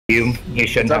You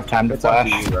shouldn't have time to It's up to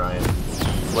flash. you, Ryan.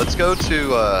 Let's go to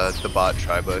the bot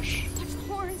tri-bush.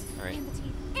 Alright.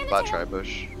 Bot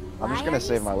tri-bush. I'm just gonna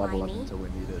save my level up until we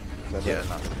need it. Yeah.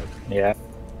 Yeah.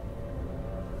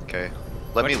 Okay.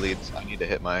 Let me lead. I need to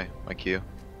hit my Q.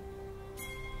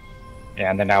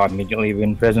 Yeah, and then now immediately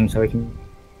in prison so we can.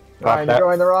 Ryan, you're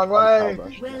going the wrong way!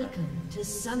 Welcome to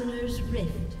Summoner's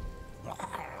Rift.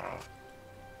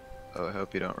 Oh, I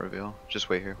hope you don't reveal. Just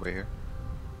wait here, wait here.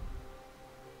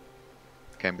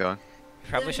 Okay, I'm going.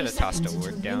 Probably should have tossed a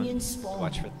ward down.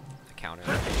 Watch for the counter.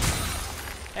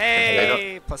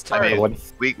 Hey! Plus 2. I mean,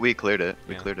 we cleared it.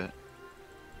 We cleared it.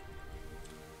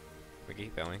 We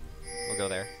keep going. We'll go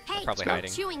there. Hey, They're probably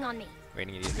hiding. Chewing on me.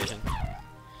 Waiting to use vision.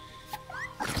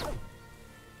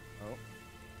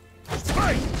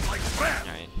 Alright.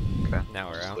 Okay. Now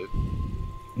we're out.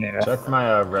 Yeah. Check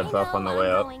my red buff on the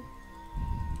way up. I'm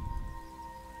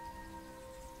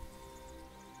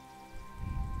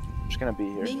just gonna be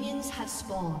here. Minions have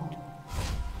spawned.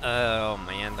 Oh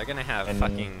man, they're gonna have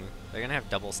they're gonna have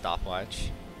double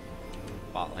stopwatch.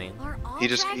 Bot lane. He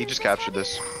just captured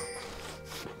this.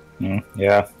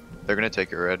 Yeah. They're gonna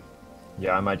take your red.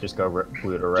 Yeah, I might just go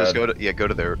blue to red. Just go to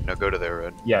their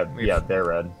red. Yeah, they're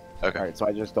red. Okay. Alright, so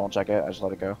I just don't check it, I just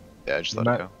let it go. Yeah, I just let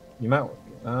it go. You might,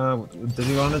 does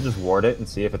he want to just ward it and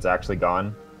see if it's actually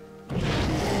gone?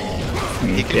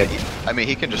 He can, I mean,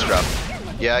 he can just drop.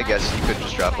 Yeah, I guess he could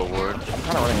just drop a ward. I'm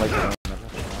kinda running late to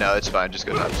No, it's fine. Just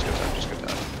go top. Just go top. Just go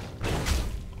top.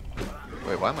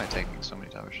 Wait, why am I taking so many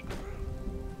towers?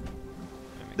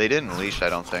 They didn't leash, I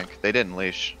don't think. They didn't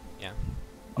leash. Yeah.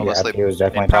 Unless He was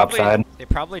definitely top side. They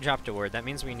probably dropped a ward. That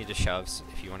means we need to shove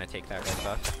if you want to take that red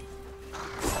buff.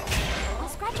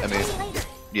 I mean,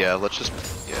 yeah, let's just,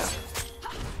 yeah.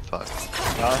 Fuck.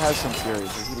 No, it has some furies,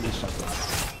 he leashed something.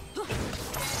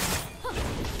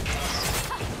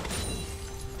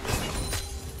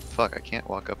 Fuck, I can't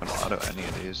walk up and auto any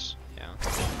of these. Yeah.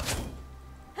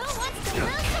 Who wants to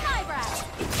lose some eyebrows?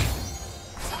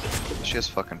 She has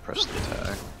fucking pressed the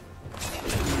tag.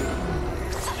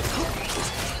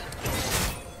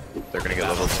 They're gonna get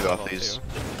level 2 off these.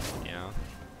 Yeah.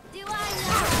 Do I know?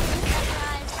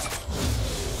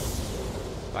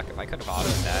 Fuck, if I could have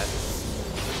autoed that.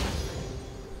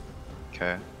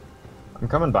 Okay. I'm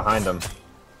coming behind him.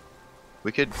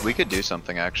 We could do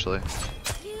something actually.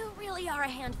 You really are a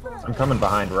handful. I'm coming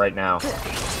behind right now.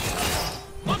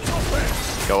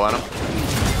 Go on him.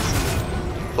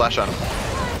 Flash on him.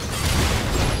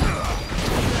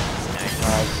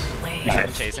 You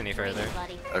shouldn't chase any further.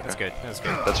 Okay. That's good. That was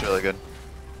good. That's really good.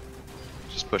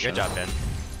 Just push Good him. job, Ben.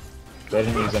 They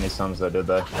didn't use any sums though, did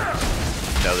they?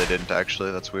 No, they didn't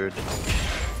actually. That's weird.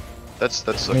 That's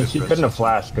I mean, she couldn't have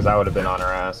flashed because I would have been on her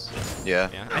ass. Yeah.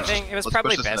 Yeah, I think it was Let's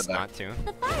probably push this in best the back. not to.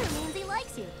 The fire means he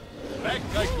likes you.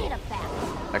 Need a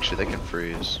bath. Actually, they can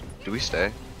freeze. Do we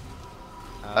stay?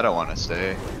 I don't want to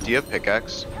stay. Do you have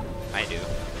pickaxe? I do.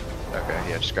 Okay,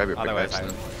 yeah, just grab your Otherwise,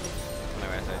 pickaxe.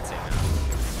 I'd say no.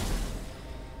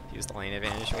 Use the lane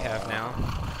advantage we have now.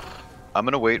 I'm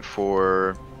gonna wait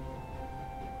for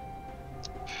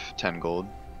 10 gold.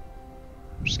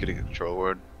 I'm just getting a control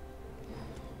ward.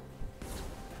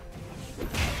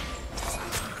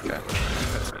 Okay.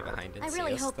 Puts me behind I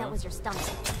really hope that was your stomach.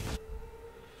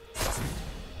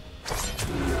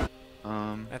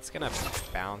 That's gonna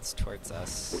bounce towards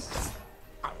us.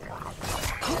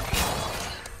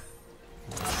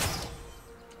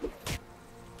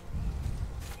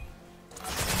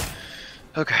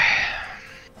 Okay.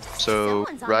 So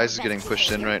Rise is getting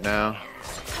pushed in right now.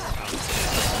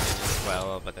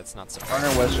 Well, but that's not surprising.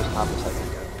 Runner was just top a second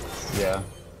ago. Yeah.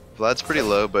 Vlad's pretty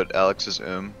low, but Alex is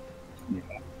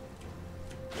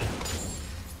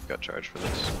Got charged for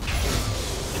this.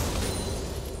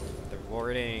 They're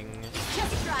warding.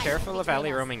 Careful of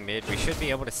alley roaming mid. We should be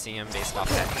able to see him based off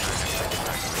that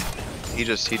turn. He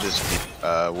just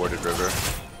warded river. I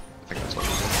think that's what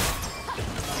he did.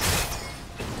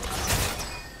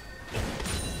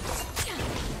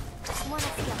 Wanna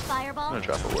see a fireball? I'm gonna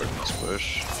drop a ward in this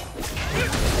bush. I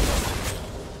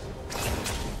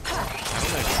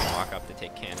don't know if you can walk up to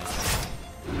take cannon.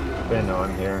 Yeah, no,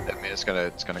 I'm here. I mean, it's gonna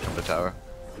come to tower.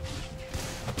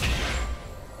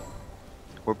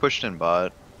 We're pushed in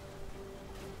bot.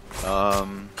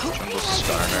 Jungle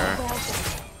Starner.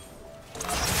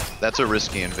 That's a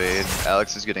risky invade.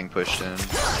 Alex is getting pushed in.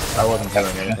 I wasn't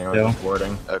doing anything, I was just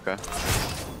warding. Okay.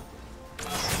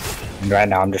 And right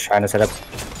now I'm just trying to set up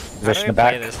position the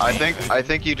back. I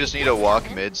think you just need to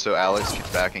walk mid so Alex can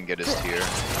back and get his tier.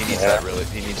 He needs that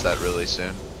really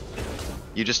soon.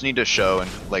 You just need to show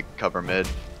and like cover mid.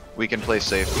 We can play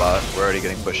safe bot. We're already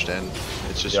getting pushed in.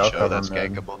 It's just show that's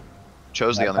gankable.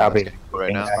 Cho's the only I'll one that's be getting killed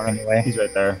right now. anyway. He's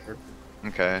right there.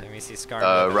 Okay. Let me see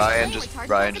Scar. Ryan,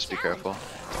 just be careful.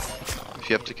 If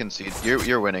you have to concede,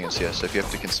 you're winning in CS. If you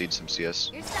have to concede some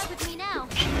CS, You're stuck with me now.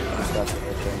 That's the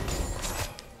good thing.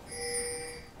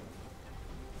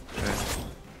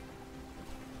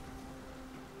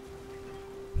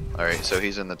 all right. So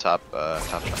he's in the top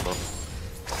jungle. Is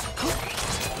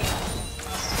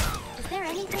there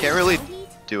anything You can't really I need?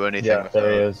 do anything. Yeah,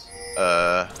 there he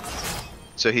without, is.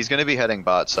 So he's gonna be heading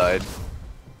bot side.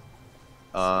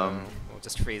 We'll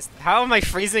just freeze. How am I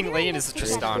freezing lane as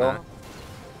Tristana?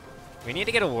 We need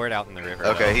to get a ward out in the river.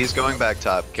 Okay, though. he's going back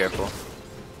top. Careful.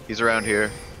 He's around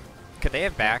here. Could they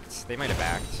have backed? They might have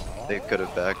backed. They could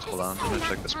have backed. Hold on, I'm gonna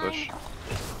check this push.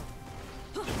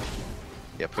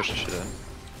 Yeah, push the shit in.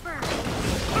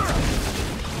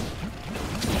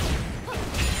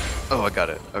 Oh, I got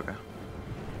it. Okay.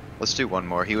 Let's do one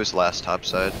more. He was last top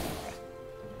side.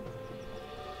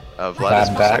 Vlad is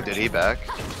back. Did he back?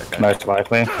 Okay. Most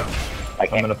likely. I'm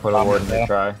gonna put a ward in the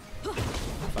try.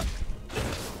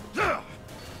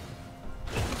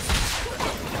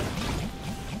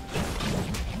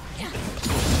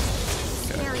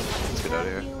 Let's get out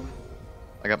of here.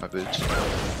 I got my boots.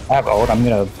 I have ult. I'm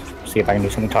gonna see if I can do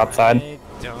something top side. I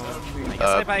don't. I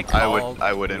guess if I called.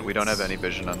 I wouldn't. We don't have any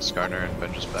vision on Skarner and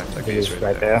Ben just backed. Okay, He's he's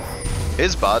right there.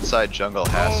 His bot side jungle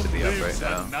has to be up right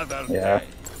now.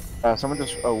 Yeah. Someone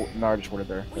just. Oh, Nar just warded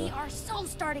there. We Yeah. are so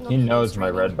starting He on knows pace my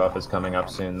right red now. buff is coming up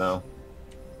soon, though.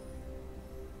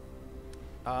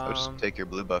 I'll just take your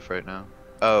blue buff right now.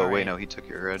 Oh, wait, alright. no, he took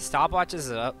your red.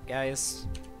 Stopwatches it up, guys.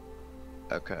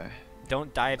 Okay.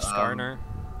 Don't dive Skarner.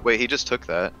 Wait, he just took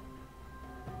that.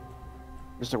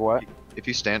 Just like what? If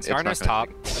you stand, it's not Skarner's gonna top.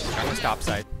 Skarner's top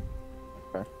side.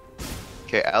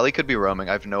 Okay, Ali could be roaming.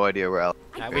 I have no idea where Ali.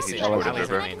 I Okay, would he's say just warded Ali's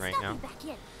river. in lane right now.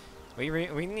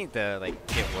 We need to like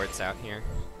get wards out here,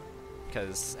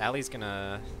 because Ali's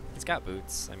gonna. He's got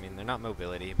boots. I mean, they're not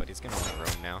mobility, but he's gonna want to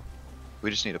roam now. We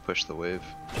just need to push the wave.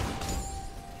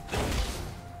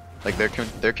 Like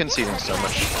they're conceding so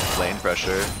much lane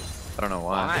pressure. I don't know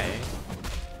why.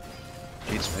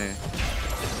 Why? Beats me.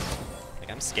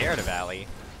 Like I'm scared of Ali.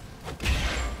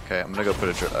 Okay, I'm gonna go put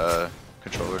a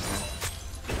controller in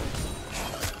here.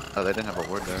 Oh, they didn't have a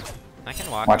ward there. I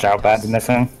can walk. Watch out, Bad's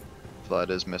missing. Vlad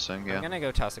is missing. I'm Yeah. gonna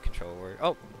go toss a control ward.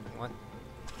 Oh, what?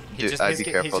 Dude, I'd be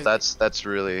careful. That's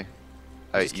really.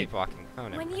 Just keep walking. Oh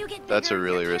no. When you get That's bigger, a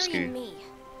really you're risky- carrying me.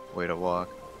 Way to walk.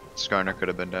 Skarner could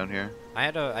have been down here.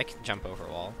 I can jump over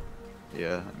wall.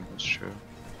 Yeah, I mean, that's true.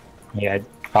 Yeah, it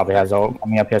probably has ult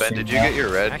coming up here Ben, soon. did you get your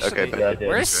red? Actually, Okay, Ben. Yeah, I did.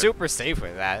 We're Okay. super safe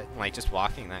with that, like just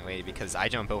walking that way, because I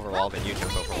jump over wall, then you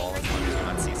jump over wall, as long as you're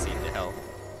not CC'd to hell.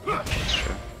 That's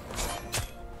true.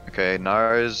 Okay,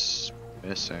 Nara's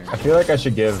missing. I feel like I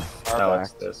should give Nar Alex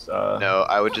backed. this. No,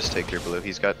 I would just take your blue.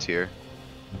 He's got tier.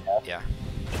 Yeah.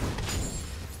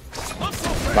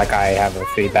 Like I have a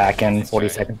feedback in 40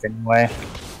 seconds anyway.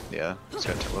 Yeah, he's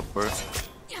got teleport.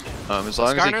 As long as he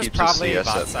Skarner's keeps his probably CS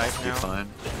bot up, side he'll be now. fine.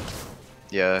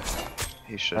 Yeah,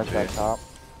 he should That's be. back top.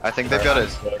 I think they've got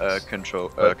a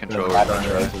controller.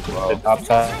 As well. The top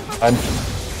side. I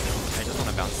just want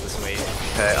to bounce this way.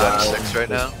 Okay, I'm 6 right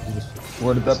now.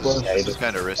 Where did that This blow? is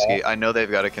kind of risky. I know they've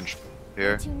got a control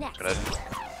here. To next. But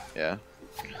yeah.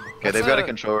 Okay, they've got a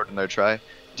controller in their try.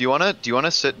 Do you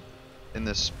wanna sit in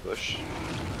this bush?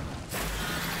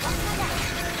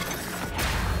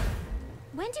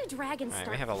 When do dragons Alright,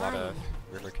 start we have a lot of flying?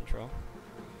 river control.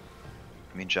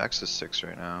 I mean, Jax is 6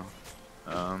 right now.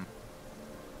 Skarner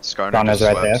Skarner's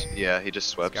just right swept. Yeah, he just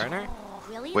swept. Skarner?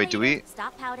 Really, Wait, do Raven? we-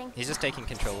 Stop pouting. He's just taking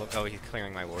control of. Oh, he's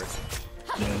clearing my ward.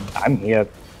 I'm here.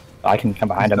 I can come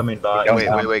behind He's him. coming bot. He's going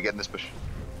Wait, down. get in this bush.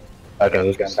 Okay,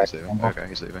 he's going He's back. leaving. Okay,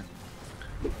 he's leaving.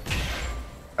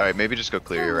 Alright, maybe just go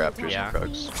clear your raptors Yeah. and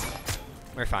krugs.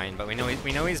 We're fine, but we know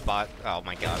he's bot. Oh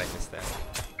my god, I missed that.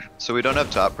 So we don't have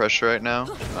top pressure right now.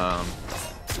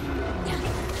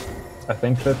 I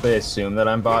think that they assume that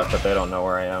I'm bot, but they don't know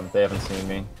where I am. They haven't seen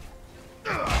me.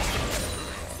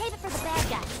 Save it for the bad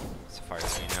guys. So far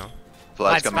as we know.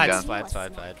 Vlad's coming down. Flat,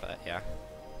 yeah.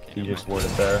 Okay, He never just warded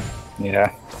there.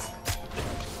 Yeah.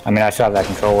 I mean, I saw that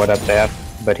control wood up there,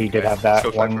 but he did Okay, have let's that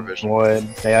go fight for one vision.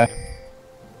 wood there.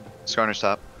 Skarner's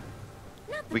top.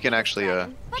 Not the We can biggest actually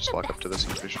dragon, but just the walk up to best.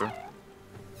 this, I'm pretty sure.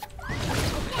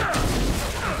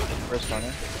 Where's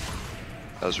Skarner?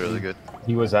 That was really good.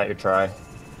 He was at your try.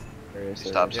 There he is.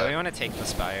 He's there he top is. Do we side. want to take the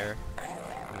spire?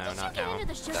 No, not now. Into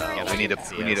the sugar Yeah, We need to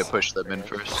can we need to CS. push them in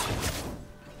first.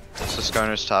 So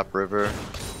Skarner's top river.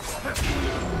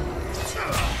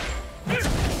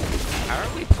 How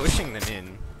are we pushing them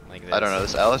in like this? I don't know.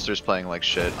 This Alistair's playing like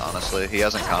shit. Honestly, he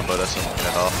hasn't comboed us in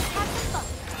at all.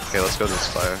 Okay, let's go to this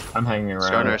fire. I'm hanging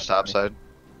around. Skarner's top side.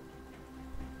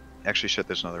 Actually, shit,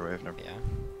 there's another wave. Never. Yeah.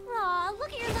 Aw,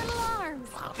 look at your little arms.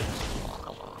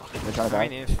 They're trying to I die.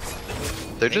 mean,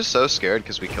 if They're just so scared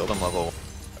because we killed them level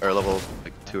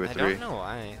like 2 or I 3. don't know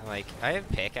why. Like, I have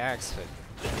pickaxe,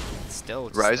 but still.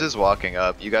 Just Rise is walking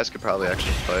up. You guys could probably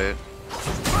actually play it.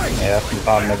 Yeah, the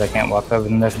problem is I can't walk over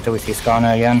this until we see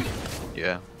Skarner again.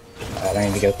 Yeah. I don't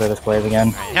need to go through this wave again.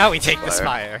 Alright, now we take the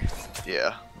spire.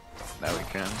 Yeah. Now we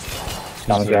can.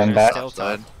 Skarner's going back. Still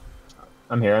top. Side.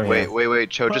 I'm here. I'm here. Wait.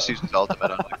 Cho just used his ultimate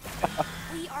on me.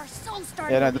 We are so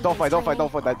starting. Yeah, no, to don't fight lose, that. Renee.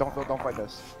 Don't fight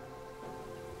this.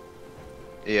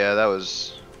 Yeah, that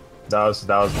was. That was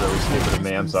really stupid of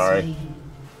me. I'm sorry.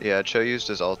 Yeah, Cho used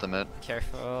his ultimate.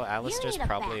 Careful, Alistair's need a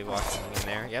probably backup. walking in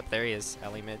there. Yep, there he is.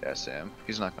 Ellie mid. Yeah, Sam.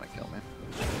 He's not gonna kill me.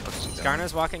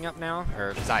 Skarner's walking up now,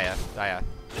 or Zaya.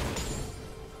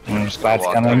 I'm just gonna Vlad's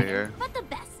walk coming. over here. But the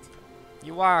best.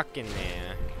 You walk in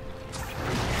there.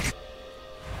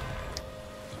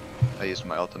 I used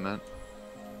my ultimate.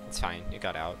 It's fine, you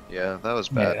got out. Yeah, that was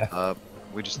bad. Yeah.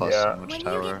 We just lost Yeah. so much When you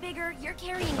tower. get bigger, you're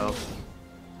carrying Oh. me.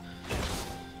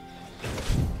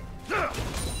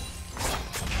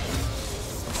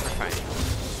 We're fine.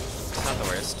 It's not the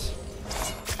worst.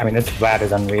 I mean, this Vlad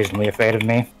is unreasonably afraid of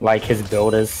me. Like, his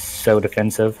build is so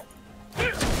defensive. I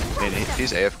mean,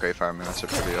 he's AFK farming. That's a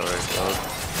pretty alright build.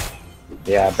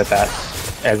 Yeah, but that,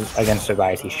 as against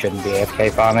Device, he shouldn't be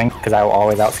AFK farming, because I will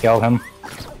always outscale him.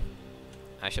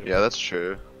 I should have. Yeah, that's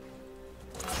true.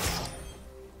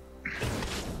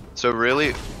 So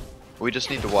really, we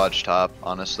just need to watch top.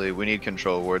 Honestly, we need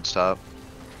control wards top.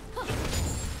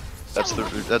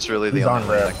 That's really the He's only on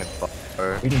thing red. that can fall.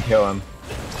 We can kill him.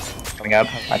 Coming up.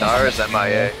 I don't Dar is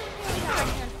MIA.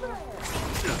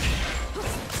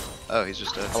 Oh, he's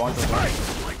just dead. I want to fight.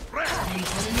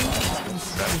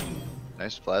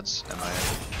 Nice, Vlad's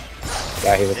MIA.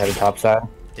 Yeah, he was headed top side.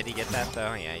 Did he get that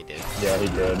though? Yeah, he did. Yeah, he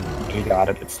did. He got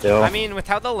it, but still. I mean, with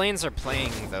how the lanes are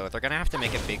playing though, they're gonna have to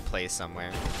make a big play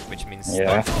somewhere, which means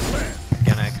Yeah. they're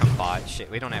gonna come bot shit.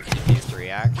 We don't have TPs to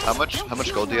react. How much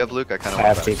gold do you have, Luke? I kind I of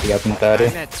have want that. TP up in 30.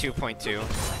 I'm at 2.2.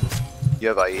 You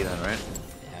have IE then, right?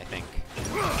 Yeah, I think.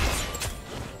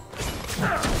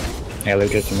 Yeah,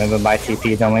 Luke, just remember my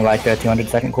TP is only like a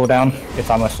 200-second cooldown. It's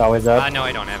almost always up. No,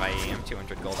 I don't have IE. I'm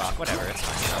 200 gold off. Whatever, it's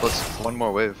fine. Let's one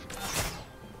more wave.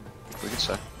 We can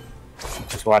stay.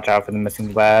 Just watch out for the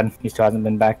missing Vlad. He still hasn't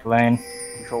been back to lane.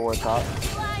 Control ward top.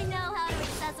 I know how to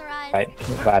accessorize. Right,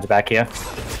 Vlad's back here.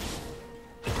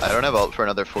 I don't have ult for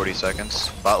another 40 seconds.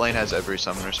 Bot lane has every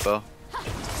summoner spell.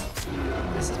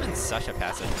 This has been such a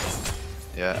passive.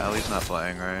 Yeah, Ali's not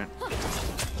playing, right?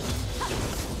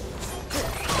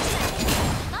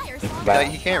 Fire Vlad- Yeah,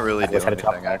 he can't really do was headed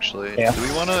top. anything, actually. Yeah. Do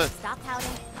we want to... Stop pouting.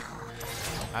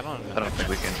 I don't I don't think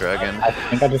we can drag in. I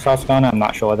think I just saw Skarner. I'm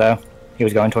not sure though. He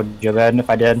was going towards your bed, and if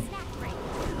I did.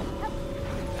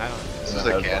 I don't. This is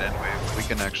a cannon wave. We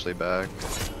can actually back.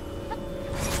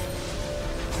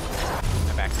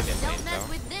 I'm back to get Don't lane mess though.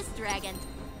 with this dragon.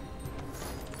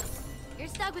 You're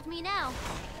stuck with me now.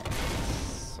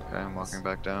 Okay, I'm walking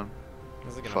back down.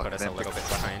 This is gonna Fuck, put us a man. little bit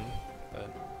behind, but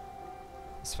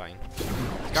it's fine.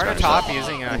 Skarner's Garner top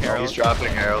using a Herald. He's dropping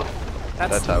Herald.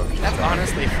 That's That's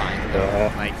honestly fine though.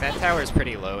 Yeah. Like that tower's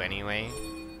pretty low anyway.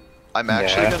 I'm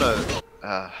actually Yeah. gonna...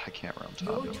 I can't roam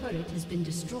top. Your turret has been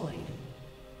destroyed.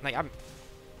 Like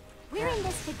We're in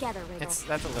this together, Wiggle.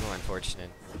 that's a little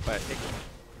unfortunate, but it,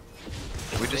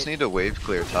 We just need to wave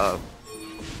clear top.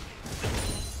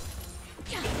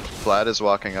 Vlad is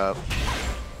walking up.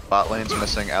 Bot lane's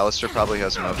missing. Alistair probably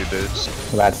has Moby boots.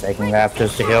 Vlad's taking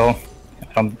Raptors to heal.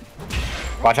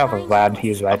 Watch out for Vlad.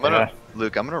 He's right I'm gonna... there.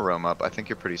 Luke, I'm gonna roam up. I think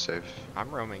you're pretty safe. I'm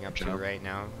roaming up You to know. right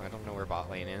now. I don't know where bot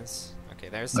lane is. Okay,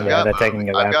 there's I've the. Yeah, got they're taking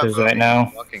the I've got Raptors right Moby.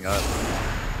 now. Walking up.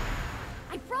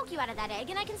 I broke you out of that egg,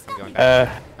 and I can I'm stop going you.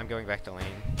 back. I'm going back to lane.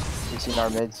 You see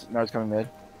Nard mid. Nard's coming mid.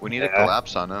 We need to Yeah.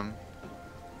 collapse on him.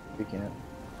 We can't.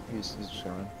 He's just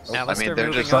going. Now I let's mean, start they're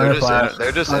moving just, on. they're just, Flash. in,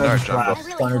 they're just in our Flash. jungle. I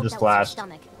really Stunner hope just that was your flashed.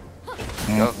 stomach.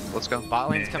 Go, let's go. Bot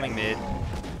lane's coming mid.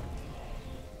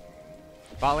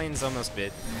 Bot lane's almost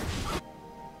mid.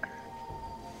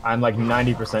 I'm like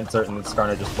 90% certain that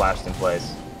Skarner just flashed in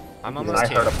place. I'm I almost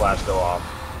heard a here. flash go off.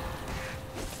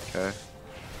 Okay.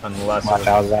 Unless Watch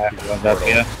out, Zach. One's up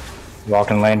here.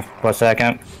 Walking lane for a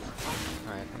second.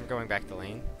 Alright, I'm going back to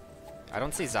lane. I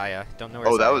don't see Zaya. Don't know where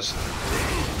Oh, that Zaya was...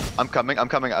 is. I'm coming. I've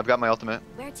got my ultimate.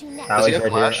 Where to next? Does he Allie's have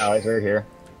right flash? here. Allie's right here.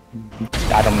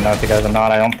 I don't know if he does or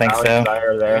not. I don't think Allie so. and Zaya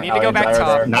are there. We need to go Allie and back Zaya are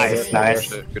top. there. Nice,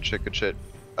 nice. Good shit, good shit.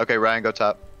 Okay, Ryan, go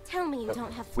top. Tell me you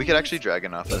don't have We could friends. actually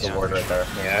dragon off There's this. a ward right there.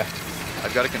 Yeah.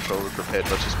 I've got a controller prepared.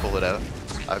 Let's just pull it out.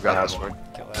 I've got Yeah. this ward.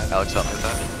 Kill that. Alex, help me with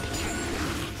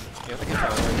that. You have the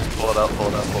controller. Pull it out, pull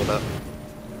it out, pull it out.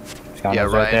 Skarner's Yeah,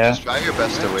 right Ryan, there. just try your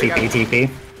best to wait. TP, TP.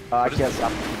 I can't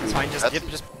stop. It's fine, just, That's- yep,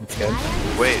 just It's good.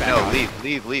 Wait, Back no, off.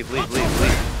 leave. we're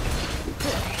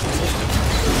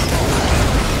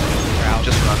out.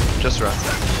 Just run.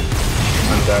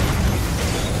 I'm dead.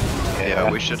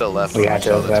 Yeah, we should have left We when had we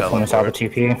saw to the left when we saw the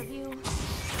teleport. TP.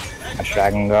 That's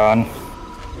Dragon gone.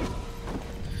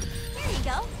 There you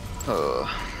go. Ugh.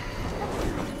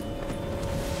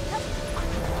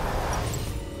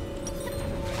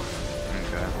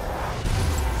 Okay,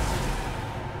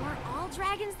 Were all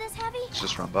dragons this heavy? let's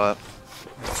just run bot.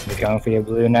 We're going for your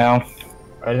blue now.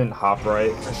 I didn't hop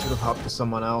right. I should have hopped to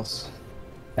someone else.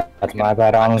 That's my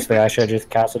bad, honestly. I should have just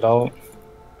cast it ult.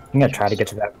 I'm gonna try to get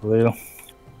to that blue.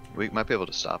 We might be able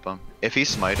to stop him. If he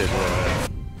smited,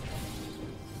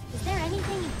 Is there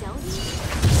anything you don't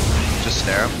eat? just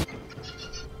snare him.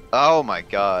 Oh my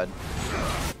god.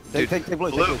 Take blue,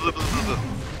 Blue, take blue. blue.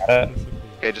 Got it.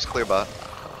 Okay, just clear bot.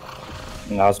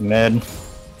 And that was mid.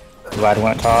 Vlad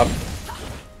went top.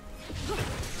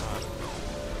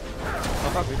 How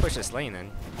about we push this lane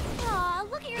then? Aw,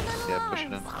 look at your little Yeah, push it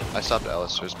in. arms. I stopped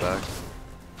Alistair's back.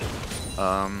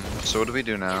 So what do we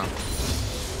do now?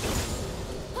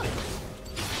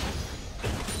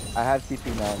 I have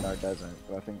TP now, and Nard doesn't,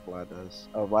 but I think Vlad does.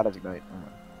 Oh, Vlad has Ignite.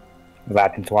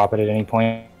 Vlad can swap it at any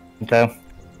point, though.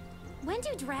 When do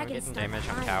We're dragons getting start damage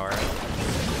on flying? tower.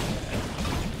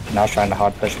 And I was trying to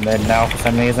hard push mid now for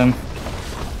some reason.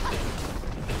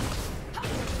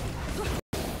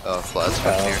 Oh, Vlad's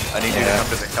fucking here. I need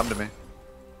you to come to me.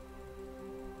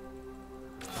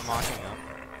 I'm walking up.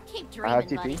 Keep I have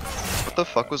dreaming, TP. buddy. What the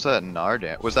fuck was that Nar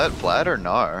Was that Vlad or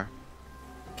Nar?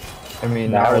 I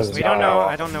mean, That that was- was. We don't know.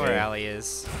 I don't know where Ali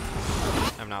is.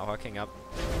 I'm not walking up.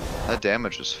 That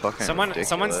damage was fucking ridiculous.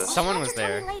 Someone was Just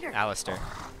there. tell me later. Alistair.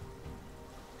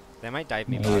 They might dive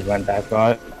me He bot. went back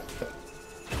bot.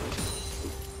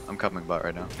 I'm coming bot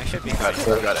right now. I should be Got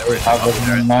fine. it. Got everything. Top I'll be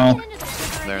there. of now. Get into the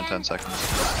river There in again. 10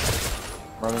 seconds.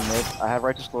 Running mid. I have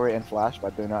Righteous Glory and Flash,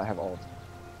 but I do not have ult.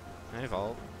 I have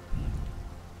ult.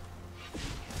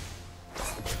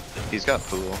 He's got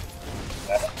pool.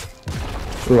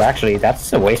 Ooh, actually,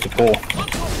 that's a waste of pool.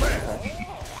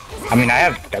 I mean, I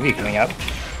have W coming up.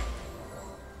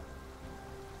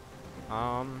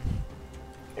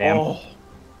 Damn,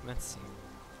 Let's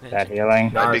see. that healing.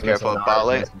 I'd Nars be careful. missing, Bot Nars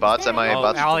lane. missing. Bot's MIA. Oh,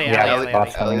 Bot's Ali, Yeah, Ali, bot's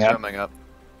Ali. coming Ali's up. coming up.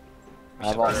 I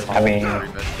have ult. I mean,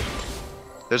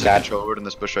 There's a That- control word in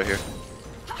this bush right here.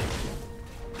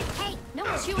 Hey, no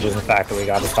chewing just the on fact that we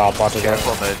got to stop watch it.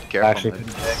 Careful mid. Careful Actually,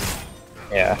 mid.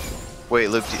 yeah. Wait,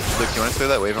 Luke, do you want to clear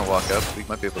that wave and walk up? We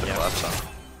might be able to Yeah. collapse on.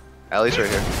 Ali's right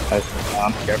here. That's,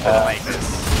 Careful. Like this.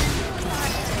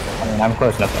 I mean, I'm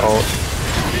close enough to ult.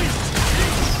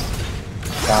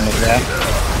 Down is there.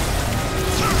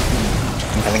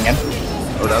 I'm coming in.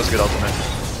 Oh, that was a good ultimate.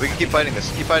 We can keep fighting this.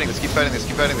 Keep fighting this. Keep fighting this.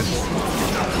 Keep fighting this.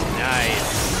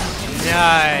 Nice.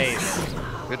 Nice.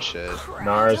 Good shit.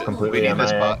 Nars We completely need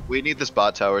this MIA. bot. We need this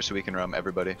bot tower so we can roam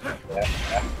everybody.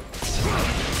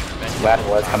 Vlad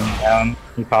was coming down.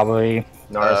 He probably,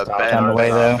 Nars top. on the way,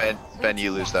 though. Ben,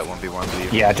 you lose that 1v1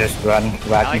 leave. yeah, just run.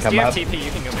 Vlad Alex, can do you come have up. TP?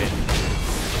 You can go mid.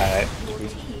 Alright.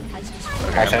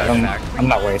 Okay, Actually, back. I'm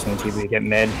not wasting the TP to get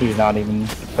mid. He's not even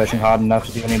pushing hard enough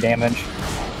to do any damage.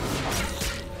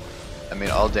 I mean,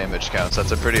 all damage counts.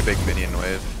 That's a pretty big minion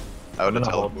wave. I I'm would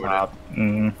have gonna hold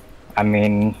teleported. top. I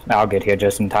mean, I'll get here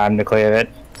just in time to clear it.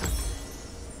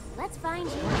 Let's find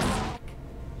you a sec.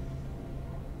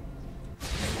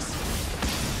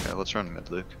 Okay, let's run mid,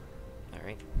 Luke.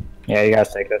 Alright. Yeah, you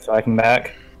guys take this so I can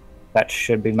back. That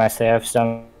should be my safe.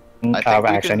 Some. think we Actually,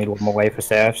 I can- need one more wave for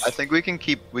safes. I think we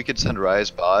could send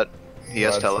Rise bot. He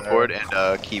has Rise teleport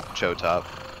and keep Cho top.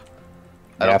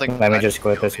 I Yeah, don't think. let me that just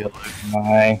can quit this kill with me.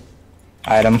 my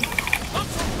item. I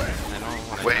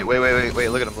don't wanna Wait,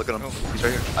 look at him, look at him. He's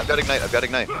right here. I've got ignite, I've got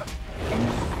ignite. He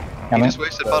Coming. just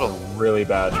wasted That's a puddle. really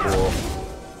bad pool.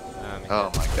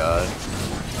 Oh my god.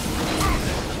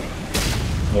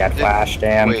 He had flash,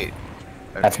 damn. Wait.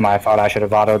 That's my fault. I should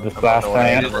have autoed with flash on the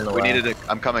way. plan. On the We way. needed to,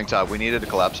 I'm coming top. We needed to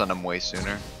collapse on him way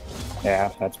sooner.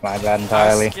 Yeah, that's my bad I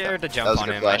entirely. was scared to That jump was a on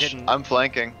good him. I flash. didn't.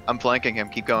 I'm flanking him.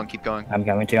 Keep going, keep going. I'm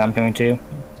coming too. I'm coming too.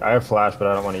 I have flash, but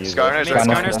I don't want to use Skarner's it. right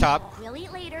Skarner's Skarner's one. top. We'll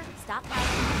eat later. Stop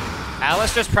fighting.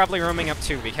 Alistair's probably roaming up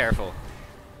too. Be careful.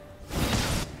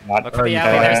 Not Look for the you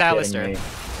alley. fucking There's kidding Alistair. me?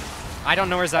 I don't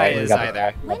know where Zaya Alright, we is got the-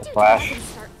 either. When the do flash. dragons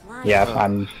start flying?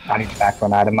 Yeah, I need to back for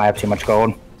an item. I have too much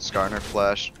gold. Skarner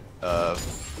flash.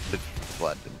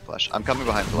 Vlad didn't flash. I'm coming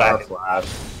behind Nars Vlad. flash.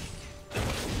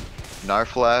 Nar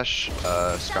flash,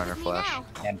 Stuck Skarner with me flash. now.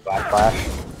 And black flash.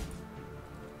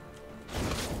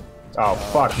 Oh,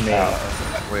 fuck me.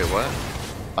 Wait, what?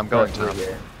 I'm going through top.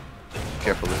 here.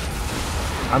 Carefully.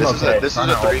 I'm This okay. is a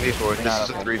 3v4. This is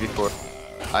a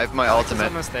 3v4. I have my Alex is ultimate.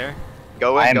 almost there.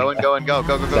 Go in, go in, go in, go,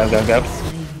 go, go, Go, go. go, go.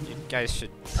 You guys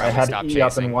should I probably had stop E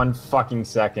up chasing. in 1 fucking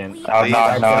second. Oh, Leave. no,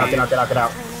 Get out, get no. out, get out, get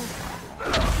out.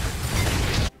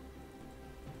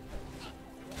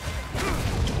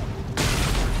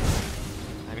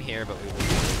 I'm here, but we.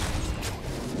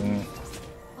 Mm.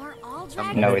 Are all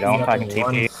No, we dragons? don't. I can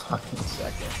One TP. fucking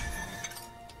second.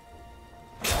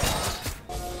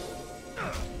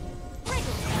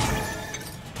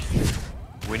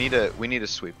 We need a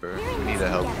sweeper. We need to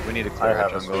help. We need to I clear our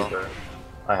have a jungle. sweeper.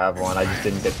 I have one. I just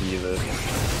didn't get to use it.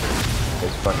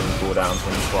 Those fucking cooldowns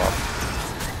when you swap.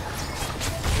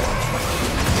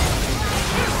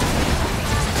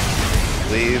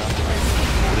 Leave.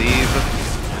 Leave.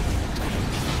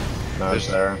 No, it's There's-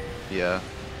 there. Yeah.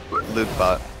 Luke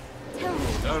bot.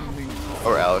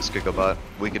 Or Alex could go bot.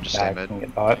 We could just stay I mid. can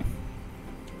get bought.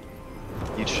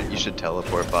 You should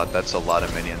teleport bot. That's a lot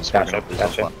of minions. Gotcha, We're gonna lose a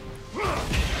gotcha. lot.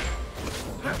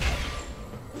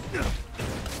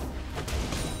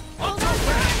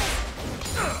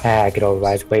 Ah, good old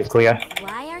rise wave clear.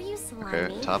 Why are you slimy?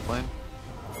 Okay, top lane.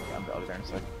 I'll be there in a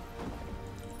sec.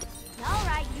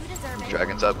 Alright, you deserve it.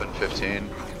 Dragon's up in 15.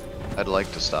 I'd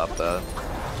like to stop that.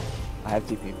 I have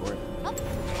TP for it.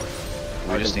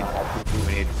 We just need.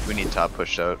 We need top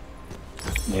pushed out.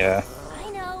 Yeah. I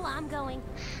know, I'm going.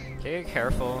 Okay,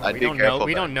 careful. I'd we be don't careful. know.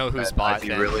 We Ben. don't know who's Ben, bot. I'd be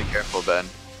then. really careful, Ben.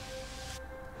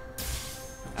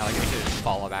 Alex, we should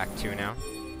fall back too now.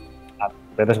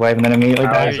 Clear this wave and then immediately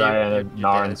Oh, die. you- Zion, you're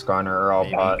Gnar, dead. and Skarner are all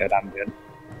Maybe. I'm bot. good, I'm good.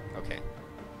 Okay.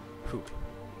 Whew.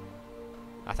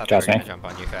 I thought Trust they were me. gonna jump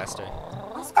on you faster.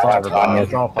 Five Ravanias.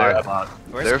 It's all five bot.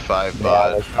 Where's They're 5 Yeah,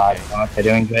 bot. there's 5 bots. They're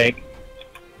doing Jake.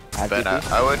 I have Ben,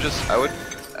 TP. I would. There's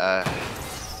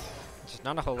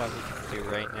not a whole lot we can do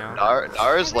right now.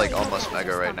 Nar is like almost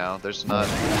mega right now. There's not.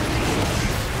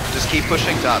 Just keep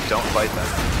pushing top. Don't fight them.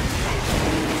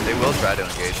 They will try to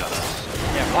engage on us.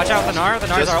 Yeah, watch out, the Gnar. The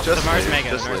Gnar's leave, mega.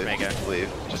 The just Gnar's leave, mega. Just leave.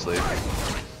 Just leave.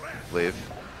 Leave.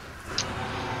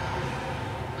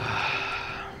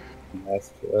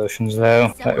 Nice two oceans though.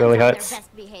 That Someone's really on their hurts.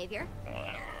 best behavior.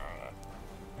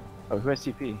 Oh, who has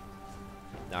TP?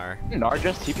 Gnar. Nar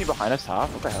just TP behind us top?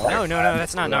 What the hell? No, no, no,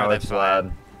 that's not Gnar. No, That's it's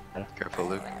Vlad. Vlad. Careful,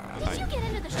 Luke. Did you get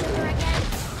into the sugar again?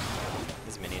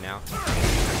 He's mini now.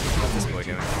 What's this boy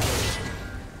doing?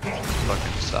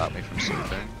 Fucking stop me from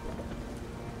sleeping.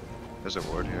 There's a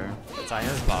ward here.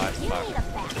 Zion's bot. You Fuck. need a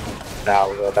back. Now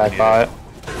we'll go back bot.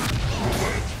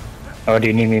 Or do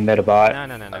you need me mid a bot? No,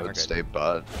 no, no, no, I we're would good. stay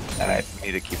bot. Alright, We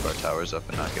need to keep our towers up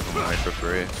and not give them away for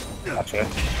free. gotcha.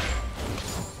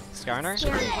 Skarner?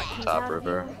 Scary what comes Top out of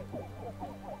river.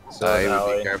 So I would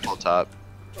Valley. be careful top.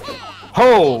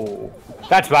 Oh!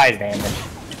 That's rise damage.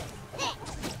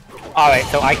 Alright,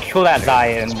 so I kill that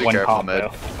Zion Let's in be one careful combo.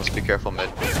 mid. Let's be careful mid.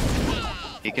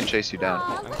 He can chase you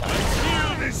down.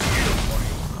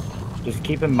 Just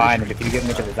keep in mind that if you get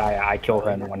me to the Zion, I kill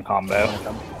her in one combo.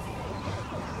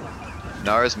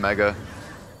 Nara's mega.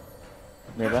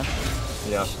 Near them?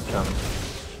 Yeah, coming.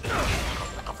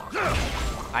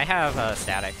 I have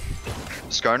static.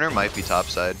 Skarner might be top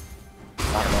side.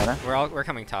 Not mana. We're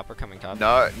coming top. We're coming top.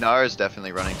 Nar is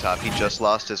definitely running top. He just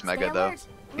lost his mega though.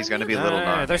 He's gonna be No, little no,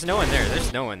 no, Nar. there's no one there.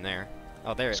 There's no one there.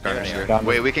 Oh, there Skarner's they here. are. Done.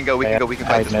 Wait, we can go. We can go. We can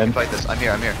fight this. We can fight this. I'm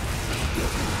here. I'm here.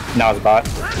 Now it's bot.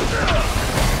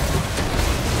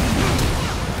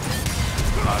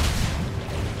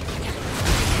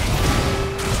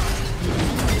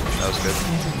 That was good.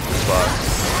 Spot.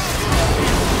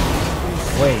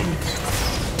 Wait.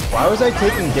 Why was I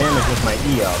taking damage with my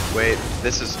E up? Wait,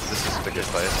 this is the good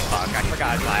fight. Fuck, I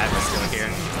forgot Vlad was still here.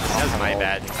 That was my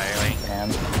bad entirely.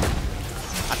 And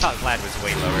I thought Vlad was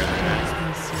way lower than that.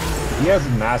 He has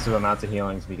massive amounts of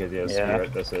healings because he has Yeah. Spirit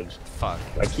Visage. Fuck.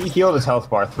 Like, he healed his health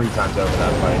bar 3 times over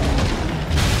that fight.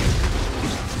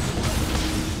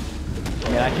 I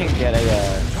mean, I can get a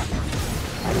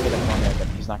one there, but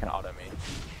he's not gonna auto me.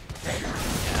 Yeah,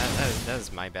 that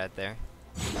was my bad there.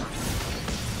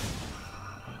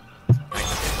 I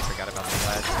forgot about the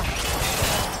Vlad.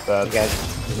 That's You guys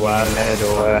Vlad mid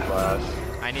or Flash.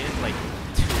 I needed like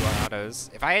 2 autos.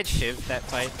 If I had shivved that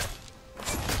fight, I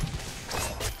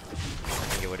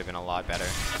think it would have been a lot better.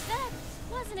 That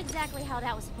wasn't exactly how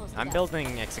that was supposed to I'm go.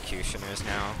 building executioners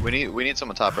now. We need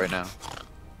someone top right now.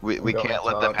 We Go can't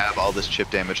let top. them have all this chip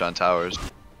damage on towers.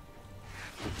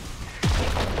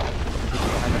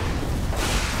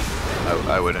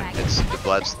 I wouldn't. It's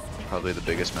Vlad's probably the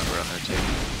biggest member on their team.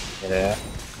 yeah.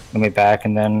 Let me back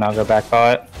and then I'll go back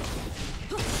bot.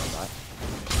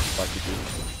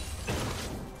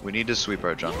 We need to sweep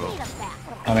our You jungle. need a back.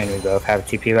 I mean, we both have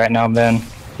TP right now, Ben.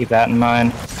 keep that in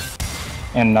mind.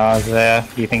 And Na's there.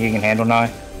 Do you think you can handle Na?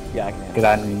 Yeah, I can. Because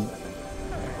I'm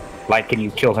like, can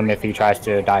you kill him if he tries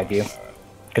to dive you?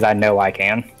 Because I know I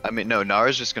can. I mean, no,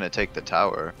 Nara's just gonna take the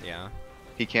tower. Yeah.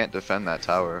 He can't defend that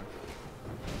tower.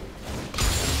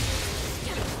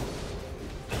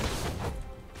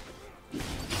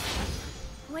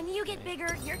 When you get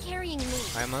bigger, you're carrying me.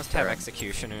 I almost have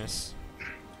executioners.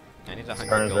 I need 100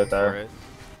 Skarner's gold right there. for it.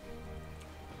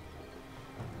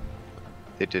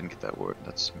 They didn't get that ward.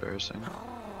 That's embarrassing.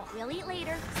 We'll eat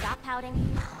later. Stop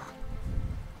pouting.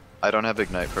 I don't have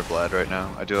ignite for Vlad right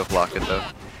now. I do have locket though.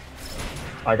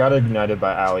 I got ignited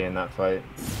by Ali in that fight.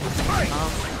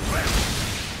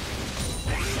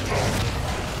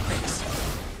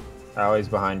 Ali's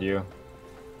behind you.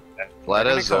 Vlad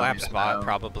They're has gonna collapse zombies bot, now.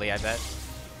 probably, I bet.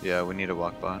 Yeah, we need a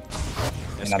walk bot.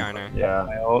 There's And I'm- Skarner. Yeah.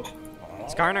 My ult.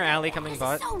 Skarner, alley coming This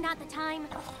bot. is so not the time.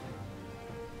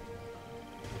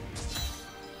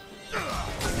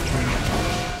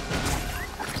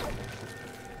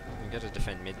 You gotta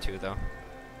defend mid too, though.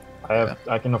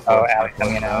 I can Oh, afford. Alex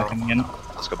coming in, Alex coming in.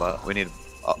 Let's go bot. We need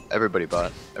everybody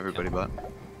bot. Everybody bot.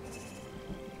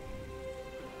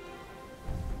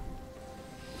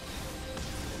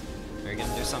 Are we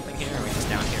gonna do something here, or are we just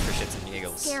down here for shits and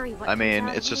giggles? Scary. What I comes mean,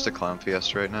 out it's of just you. a clown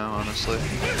fiesta right now, honestly.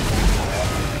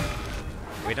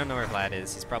 We don't know where Vlad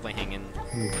is. He's probably hanging.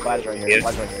 Vlad's right here.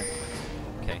 Vlad's right here.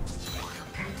 Okay.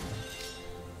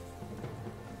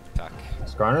 Fuck.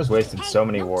 Skarner's wasted so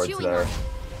many wards there.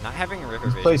 Not having a river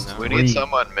This vision place though. We Three. need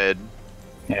someone mid.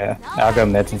 Yeah, I'll go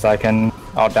mid since I can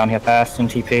ult down here fast and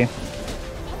TP.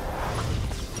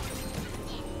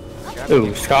 Ooh,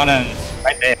 Skarner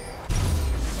right there.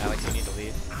 Alex, you need to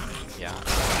leave. Yeah.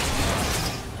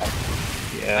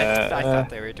 Yeah. I thought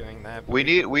they were doing that. We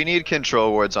need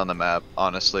control wards on the map.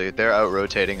 Honestly, they're out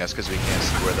rotating us because we can't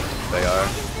see where they are.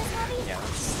 Yeah.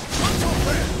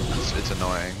 It's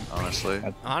annoying, honestly.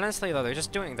 Honestly though,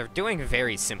 they're doing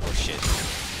very simple shit.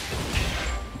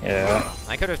 Yeah.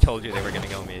 I could have told you they were gonna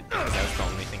go mid because that was the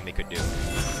only thing they could do.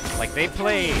 Like they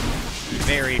play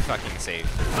very fucking safe.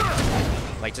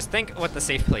 Like just think what the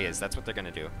safe play is. That's what they're gonna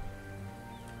do.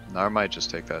 Nar might just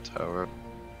take that tower.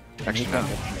 He Actually, can't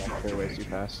no. get me. They're way too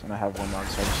fast, and I have one mod,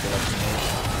 so I just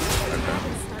feel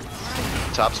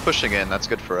like Top's pushing in. That's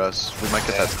good for us. We might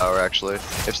get that tower actually.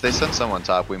 If they send someone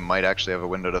top, we might actually have a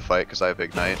window to fight because I have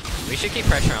ignite. We should keep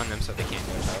pressure on them so they can't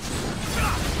do it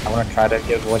out. I want to try to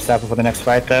give voice up before the next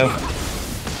fight though.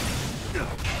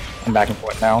 I'm back and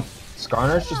forth now.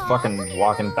 Skarner's just fucking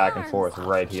walking back and forth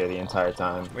right here the entire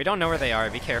time. We don't know where they are.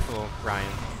 Be careful, Ryan.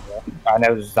 I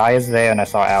know Zaya's there and I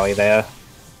saw Ali there.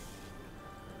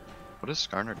 What is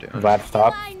Skarner doing? Vlad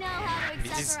stop. I know how to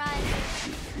Just-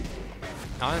 accessorize.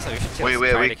 Honestly, we should kill, Wait,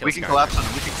 try to we kill can Skarner. collapse on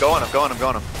him. We can go on him. Go on him. Go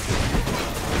on him.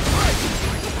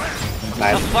 The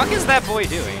Nice. fuck is that boy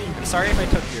doing? I'm sorry if I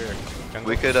took your jungle.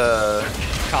 We could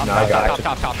Top, No, I got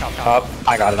top, it. top.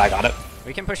 I got it.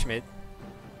 We can push mid.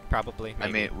 Probably. I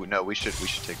Maybe. mean, no, we should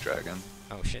take dragon.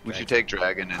 Oh shit. We should Dragon. take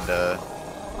dragon and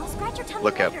I'll scratch your tummy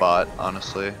look at later. bot.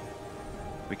 Honestly,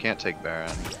 we can't take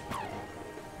Baron.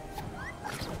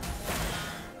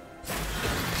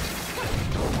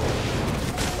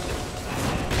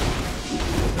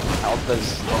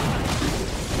 Alpha's.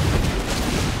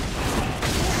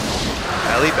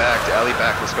 Alley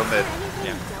back. Let's go mid.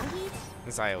 Yeah. Don't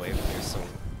eat. Zaya wave. There's so.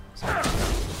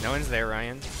 No one's there,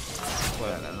 Ryan.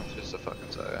 Yeah, no, it's just a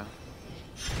fucking Zaya.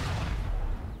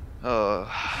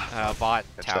 Oh, Bot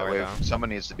catch that tower wave. though. Someone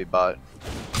needs to be bot.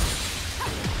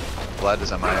 Vlad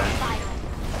is MIA.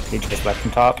 He just left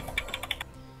from top. I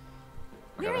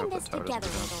We're gotta in hope this the tower doesn't together,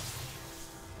 go down.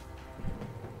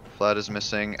 Randall. Vlad is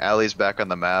missing. Alley's back on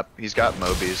the map. He's got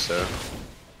Mobies, so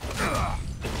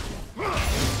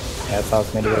Yeah, it's all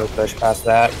me to go push past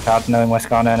that without knowing what's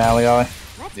going on in Ali are.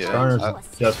 Let's Yeah. go into a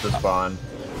Skarner's just respawned.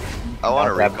 I want to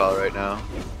Yeah, grab- recall right now.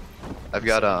 I've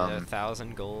got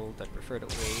 1,000 gold. I prefer to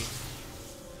wait.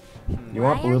 You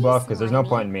want Why are blue you buff? Because there's no smarmy?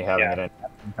 point in me having Yeah. it in.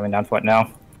 I'm coming down for it now.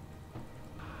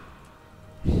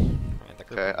 Alright, the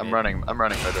group Okay, are I'm mid. running mid right now.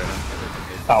 Group are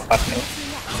mid. Oh, fuck me.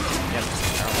 Yep,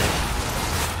 they're all mid.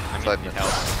 I'm gonna need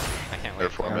help. I can't wait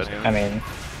Therefore for mid. them. I mean,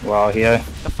 well, here.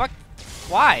 The fuck?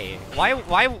 Why?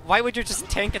 Why would you just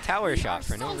tank a tower shot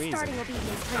for no So reason? starting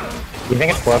obedience training. You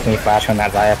think it's worth me flashing on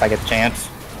that Zaya if I get the chance?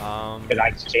 Because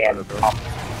I can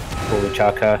fully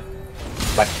chuck her.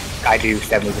 But I do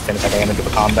 70% of the damage of a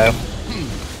combo.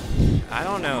 I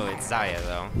don't know, it's Zaya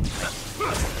though.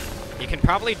 You can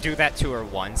probably do that to her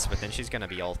once, but then she's gonna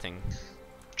be ulting.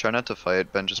 Try not to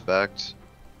fight. Ben just backed.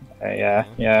 Yeah.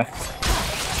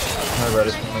 My red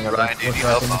is coming up. Ryan, do you need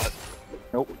help?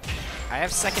 Nope. I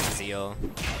have second zeal.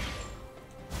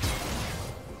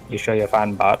 You sure you're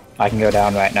fine, bot? I can go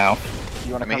down right now. If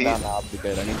you want to come down now, it'd be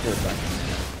good. I need to go back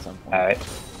at some point. Alright.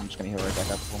 I'm just gonna heal right back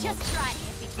up for one. Just try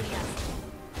it between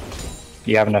us.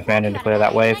 Do you have enough mana to clear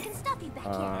that wave? I can stop you back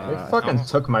They fucking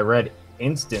took my red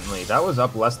instantly. That was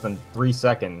up less than 3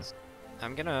 seconds.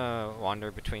 I'm gonna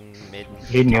wander between mid and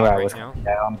He knew top I right was now,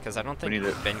 down. because I don't We think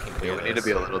need to, Ben can clear we need to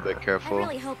be a little bit I careful.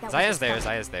 really hope that Zaya's was there, fun.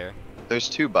 Zaya's there. There's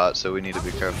 2 bots, so we need to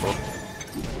be careful.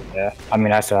 Yeah. I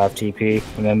mean, I still have TP.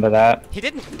 Remember that? He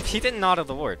didn't auto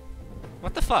the ward.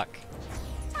 What the fuck?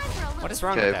 Time for a little What is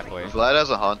wrong Okay, with that boy? Vlad has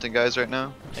a haunting guys right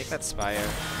now. Take that Spire.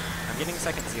 I'm getting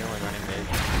second zeal and running mid.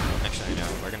 Actually, no,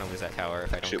 we're gonna lose that tower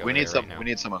if I don't Shoot, go we there need some. right now. We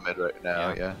need someone mid right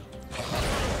now. Yeah.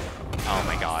 Oh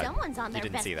my god. Someone's on You their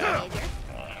didn't best see that.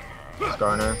 behavior.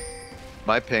 Garner.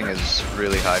 My ping is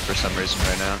really high for some reason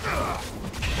right now.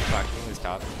 Fuck, we lose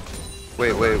top.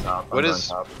 Wait. Top, What I'm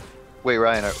is? on top. Wait,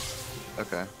 Ryan.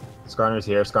 Okay. Skarner's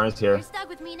here. Skarner's here. You're stuck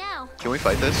with me now. Can we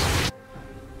fight this?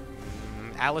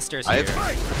 Alistair's I here.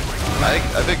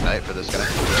 have ignite for this guy.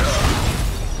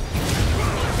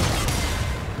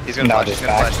 He's gonna No, flash. He's just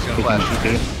gonna back. flash. He's We gonna can flash.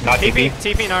 TP. Not TP,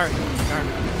 TP. TP, Nar.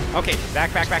 Okay, back.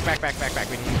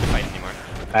 We don't need to fight anymore.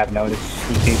 I have no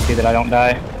TP, see that I don't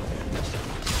die.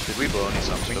 Did we blow any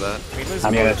sums for that? We lose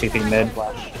I'm mid. gonna TP mid.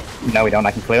 No, we don't.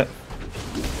 I can clear it.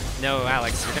 No,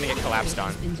 Alex, you're gonna get collapsed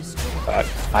on. But,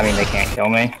 I mean, they can't kill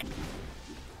me.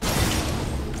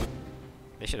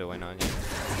 They should have went on you.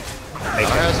 They Nara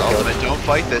has can't kill ultimate. Don't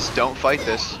fight this. Don't fight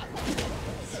this.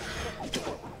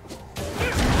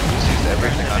 Just used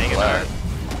everything on Vlad.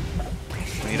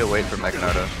 We need to wait for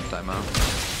Meganar to timeout.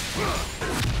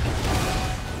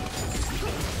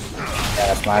 Yeah,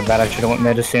 that's my bad. I should have went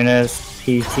mid as soon as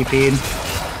he TP'd.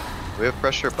 We have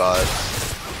pressure bot.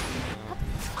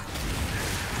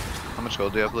 How much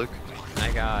gold do you have, Luke?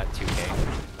 I got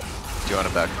 2k. Do you want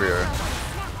it back for your?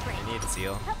 I need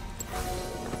zeal.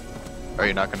 Are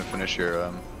you not gonna finish your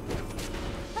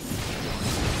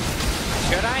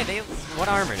Should I? What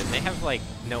armor? Did they have like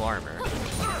no armor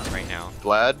right now?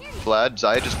 Vlad?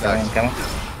 Zaya just Coming, backed. coming.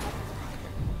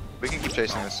 We can keep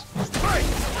chasing this. This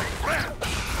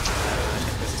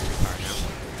is too far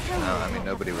now. No, I mean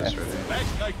nobody was ready.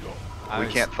 I We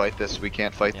was- can't fight this. We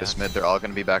can't fight this Yeah. mid. They're all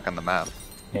gonna be back on the map.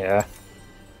 Yeah.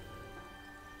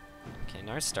 Okay,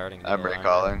 Nar's starting. I'm low armor.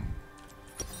 recalling.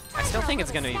 I still think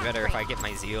it's gonna be better if I get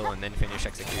my zeal and then finish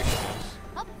execution.